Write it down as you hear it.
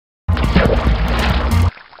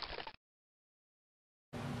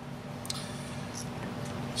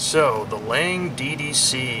So, the Lang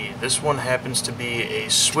DDC. This one happens to be a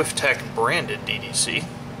SwiftTech branded DDC.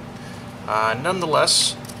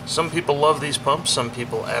 Nonetheless, some people love these pumps, some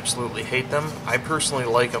people absolutely hate them. I personally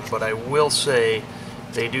like them, but I will say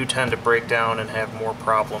they do tend to break down and have more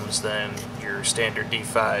problems than your standard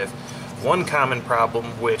D5. One common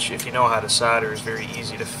problem, which if you know how to solder is very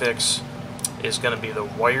easy to fix, is going to be the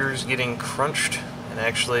wires getting crunched, and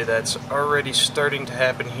actually that's already starting to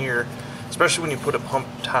happen here. Especially when you put a pump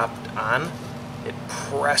top on, it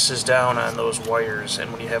presses down on those wires, and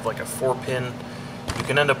when you have like a 4-pin, you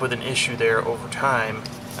can end up with an issue there over time.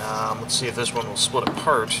 Let's see if this one will split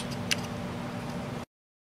apart.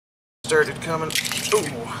 Started coming.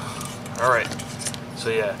 Ooh. Alright. So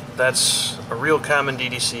yeah, that's a real common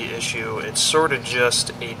DDC issue. It's sort of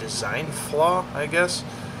just a design flaw, I guess.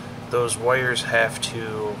 Those wires have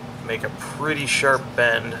to make a pretty sharp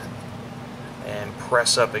bend and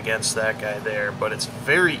press up against that guy there, but it's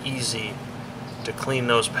very easy to clean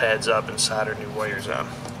those pads up and solder new wires on.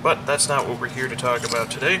 But that's not what we're here to talk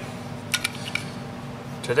about today.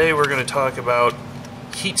 Today we're going to talk about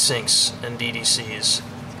heat sinks and DDCs.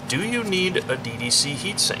 Do you need a DDC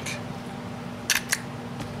heatsink?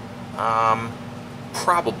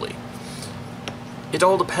 Probably. It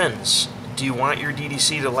all depends. Do you want your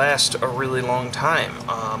DDC to last a really long time?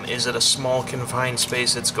 Is it a small confined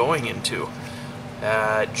space it's going into?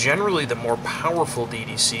 Generally, the more powerful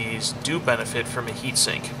DDCs do benefit from a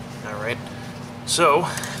heatsink. Alright, so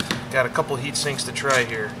got a couple heatsinks to try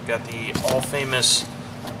here. Got the all-famous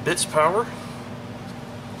Bits Power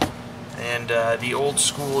and the old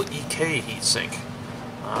school EK heatsink.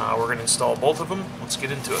 We're going to install both of them. Let's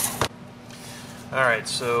get into it. Alright,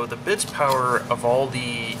 so the Bits Power of all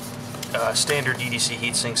the standard DDC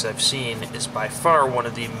heatsinks I've seen is by far one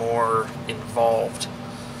of the more involved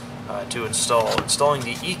to install. Installing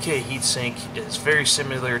the EK heatsink is very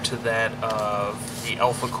similar to that of the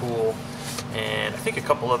Alpha Cool and I think a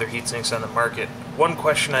couple other heatsinks on the market. One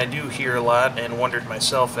question I do hear a lot and wondered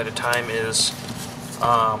myself at a time is,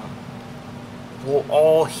 will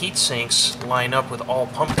all heatsinks line up with all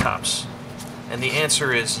pump tops? And the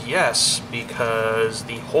answer is yes, because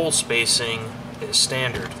the hole spacing is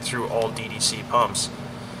standard through all DDC pumps.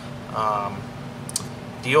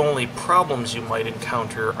 The only problems you might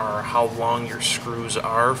encounter are how long your screws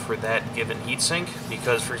are for that given heatsink,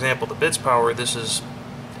 because for example the Bits Power, this is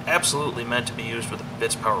absolutely meant to be used with a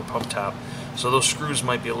Bits Power pump top, so those screws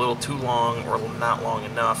might be a little too long or not long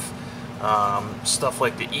enough. Stuff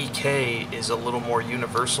like the EK is a little more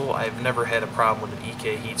universal. I've never had a problem with an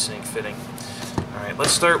EK heatsink fitting. Alright,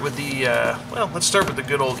 let's start with the let's start with the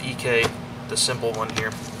good old EK, the simple one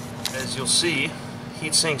here. As you'll see,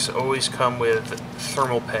 heatsinks always come with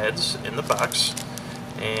thermal pads in the box,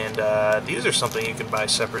 and these are something you can buy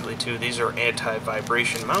separately too. These are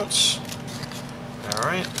anti-vibration mounts.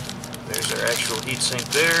 Alright, there's our actual heatsink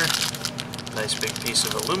there. Nice big piece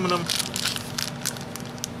of aluminum.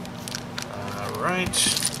 Alright,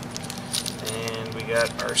 and we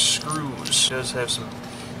got our screws.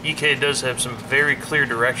 EK does have some very clear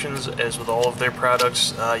directions, as with all of their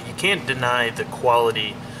products. You can't deny the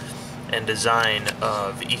quality and design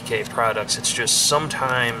of EK products. It's just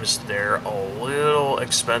sometimes they're a little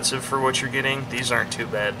expensive for what you're getting. These aren't too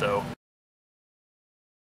bad though.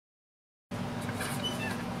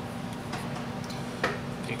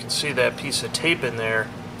 You can see that piece of tape in there.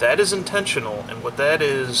 That is intentional, and what that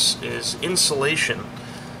is insulation,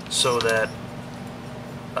 so that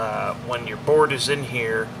when your board is in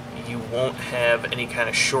here you won't have any kind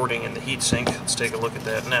of shorting in the heatsink. Let's take a look at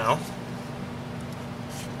that now.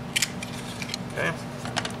 Okay,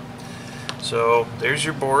 so there's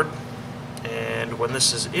your board, and when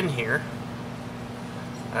this is in here,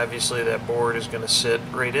 obviously that board is going to sit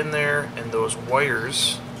right in there, and those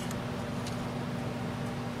wires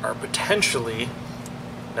are potentially,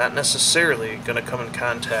 not necessarily, going to come in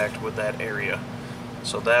contact with that area.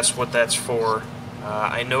 So that's what that's for.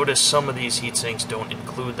 I noticed some of these heatsinks don't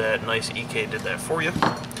include that. Nice EK did that for you.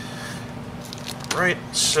 Right,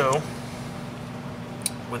 so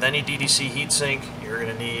with any DDC heatsink, you're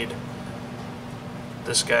going to need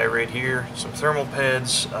this guy right here, some thermal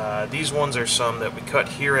pads. These ones are some that we cut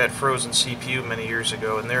here at FrozenCPU many years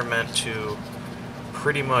ago, and they're meant to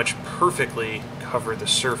pretty much perfectly cover the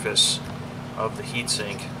surface of the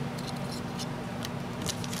heatsink.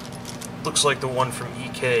 Looks like the one from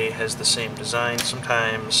EK has the same design.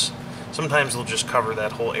 Sometimes they'll just cover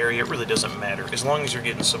that whole area. It really doesn't matter, as long as you're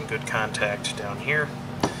getting some good contact down here.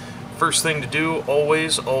 First thing to do,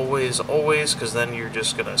 always, because then you're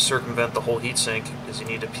just going to circumvent the whole heatsink, is you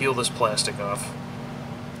need to peel this plastic off.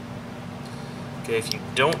 Okay, if you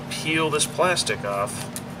don't peel this plastic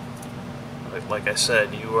off, like I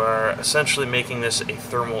said, you are essentially making this a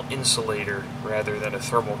thermal insulator rather than a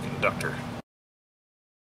thermal conductor.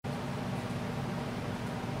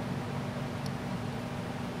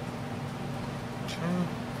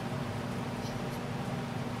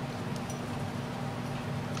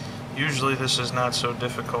 Usually this is not so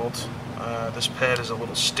difficult. This pad is a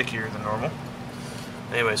little stickier than normal.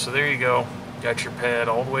 Anyway, so there you go. Got your pad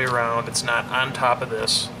all the way around. It's not on top of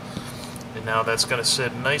this. And now that's going to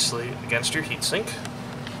sit nicely against your heatsink.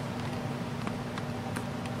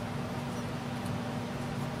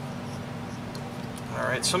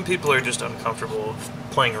 Alright, some people are just uncomfortable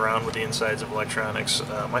playing around with the insides of electronics.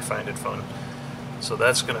 I find it fun. So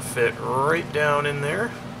that's going to fit right down in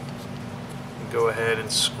there. Go ahead and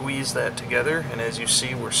squeeze that together, and as you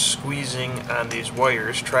see, we're squeezing on these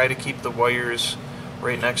wires. Try to keep the wires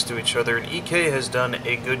right next to each other, and EK has done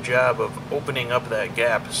a good job of opening up that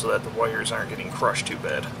gap so that the wires aren't getting crushed too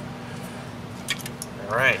bad.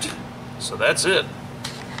 Alright, so that's it.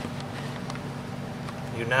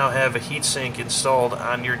 You now have a heatsink installed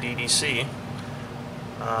on your DDC.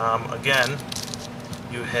 Again,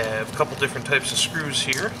 you have a couple different types of screws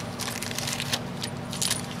here.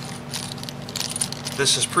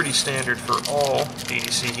 This is pretty standard for all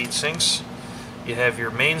DDC heatsinks. You have your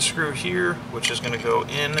main screw here, which is going to go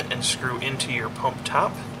in and screw into your pump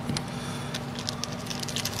top.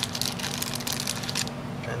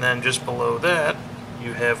 And then just below that,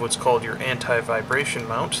 you have what's called your anti-vibration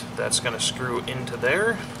mount. That's going to screw into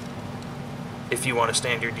there if you want to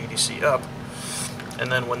stand your DDC up.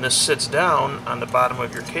 And then when this sits down on the bottom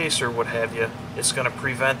of your case or what have you, it's going to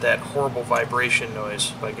prevent that horrible vibration noise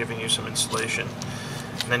by giving you some insulation.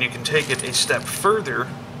 And then you can take it a step further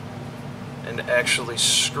and actually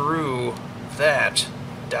screw that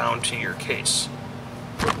down to your case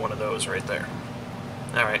with one of those right there.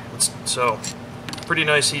 Alright, so pretty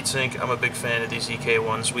nice heatsink. I'm a big fan of these EK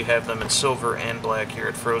ones. We have them in silver and black here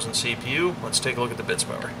at FrozenCPU. Let's take a look at the bits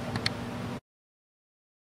power.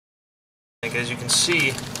 As you can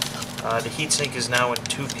see, the heatsink is now in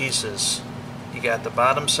two pieces. You got the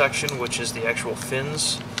bottom section, which is the actual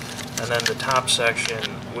fins, and then the top section,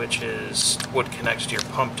 which is what connects to your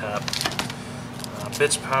pump top.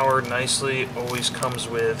 Bits power nicely, always comes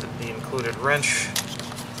with the included wrench.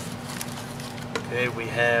 Okay, we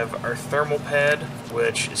have our thermal pad,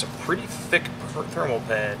 which is a pretty thick thermal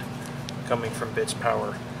pad coming from Bits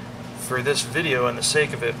Power. For this video, and the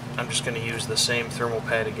sake of it, I'm just going to use the same thermal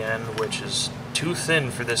pad again, which is too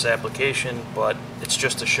thin for this application, but it's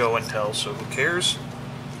just a show and tell, so who cares?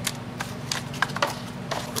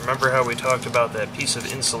 Remember how we talked about that piece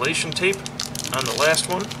of insulation tape on the last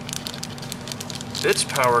one? Bits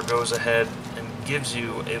Power goes ahead and gives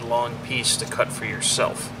you a long piece to cut for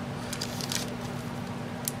yourself.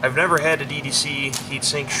 I've never had a DDC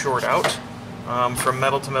heatsink short out from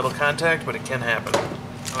metal to metal contact, but it can happen.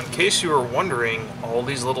 In case you were wondering, all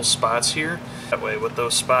these little spots here, that way what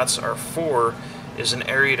those spots are for is an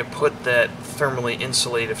area to put that thermally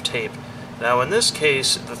insulative tape. Now in this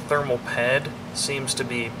case, the thermal pad seems to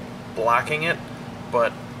be blocking it,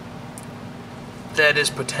 but that is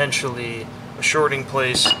potentially a shorting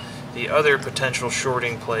place. The other potential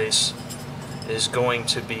shorting place is going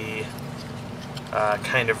to be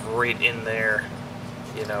kind of right in there,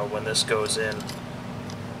 you know, when this goes in.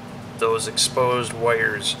 Those exposed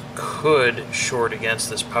wires could short against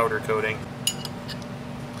this powder coating.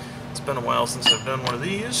 It's been a while since I've done one of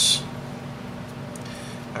these.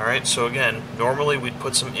 Alright, so again, normally we'd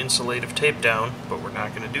put some insulative tape down, but we're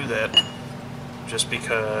not going to do that just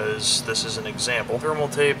because this is an example. Thermal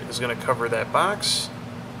tape is going to cover that box.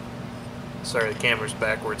 Sorry, the camera's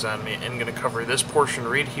backwards on me. I'm going to cover this portion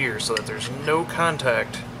right here so that there's no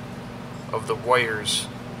contact of the wires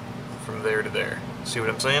from there to there. See what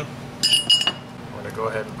I'm saying? I'm going to go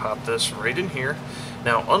ahead and pop this right in here.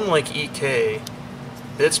 Now, unlike EK,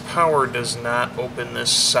 Bits Power does not open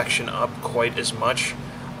this section up quite as much.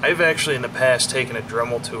 I've actually in the past taken a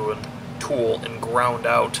Dremel tool and ground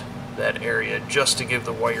out that area just to give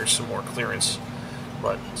the wires some more clearance.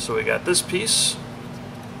 But so we got this piece.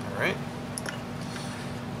 Alright.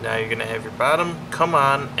 Now you're going to have your bottom come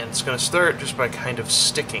on, and it's going to start just by kind of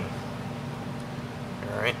sticking.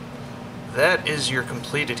 Alright. That is your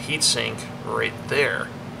completed heatsink right there.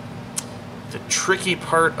 The tricky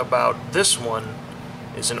part about this one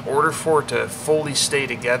is in order for it to fully stay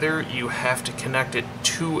together, you have to connect it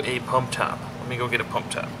to a pump top. Let me go get a pump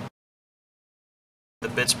top. The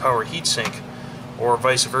Bits Power heatsink, or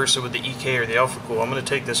vice versa with the EK or the Alpha Cool. I'm going to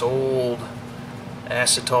take this old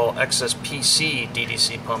Acetol XSPC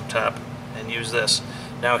DDC pump top and use this.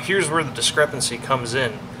 Now here's where the discrepancy comes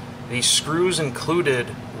in. The screws included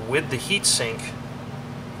with the heatsink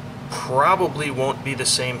probably won't be the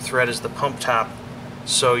same thread as the pump top,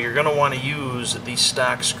 so you're going to want to use the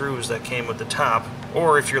stock screws that came with the top,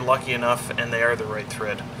 or if you're lucky enough and they are the right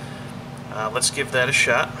thread. Let's give that a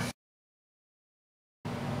shot.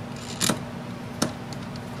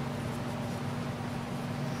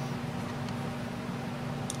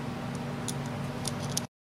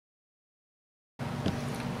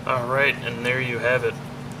 Alright, and there you have it.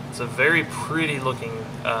 It's a very pretty looking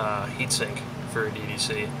heatsink for a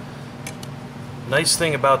DDC. Nice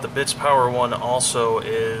thing about the Bits Power one also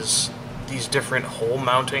is these different hole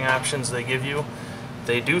mounting options they give you.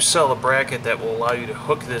 They do sell a bracket that will allow you to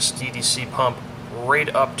hook this DDC pump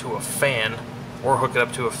right up to a fan, or hook it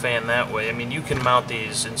up to a fan that way. I mean, you can mount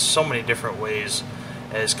these in so many different ways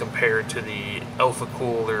as compared to the Alpha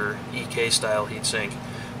Cool or EK style heatsink.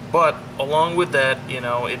 But along with that, you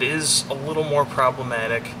know, it is a little more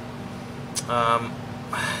problematic.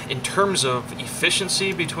 In terms of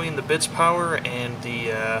efficiency between the Bits Power and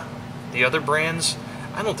the other brands,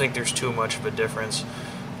 I don't think there's too much of a difference.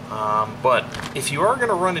 But if you are going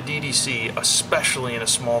to run a DDC, especially in a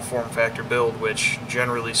small form factor build, which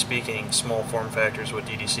generally speaking, small form factor is what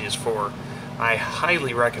DDC is for, I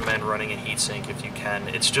highly recommend running a heatsink if you can.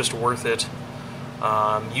 It's just worth it.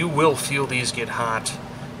 You will feel these get hot.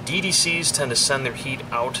 DDCs tend to send their heat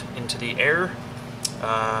out into the air.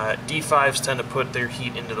 D5s tend to put their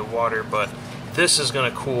heat into the water, but this is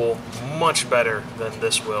going to cool much better than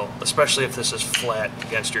this will, especially if this is flat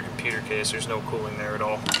against your computer case. There's no cooling there at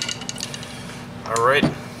all.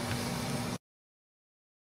 Alright.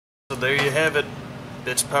 So there you have it.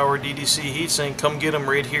 Bits Power DDC heatsink. Come get them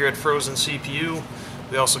right here at FrozenCPU.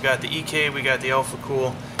 We also got the EK, we got the Alpha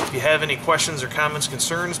Cool. If you have any questions or comments,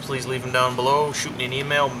 concerns, please leave them down below. Shoot me an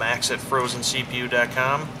email,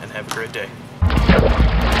 max@frozencpu.com, and have a great day.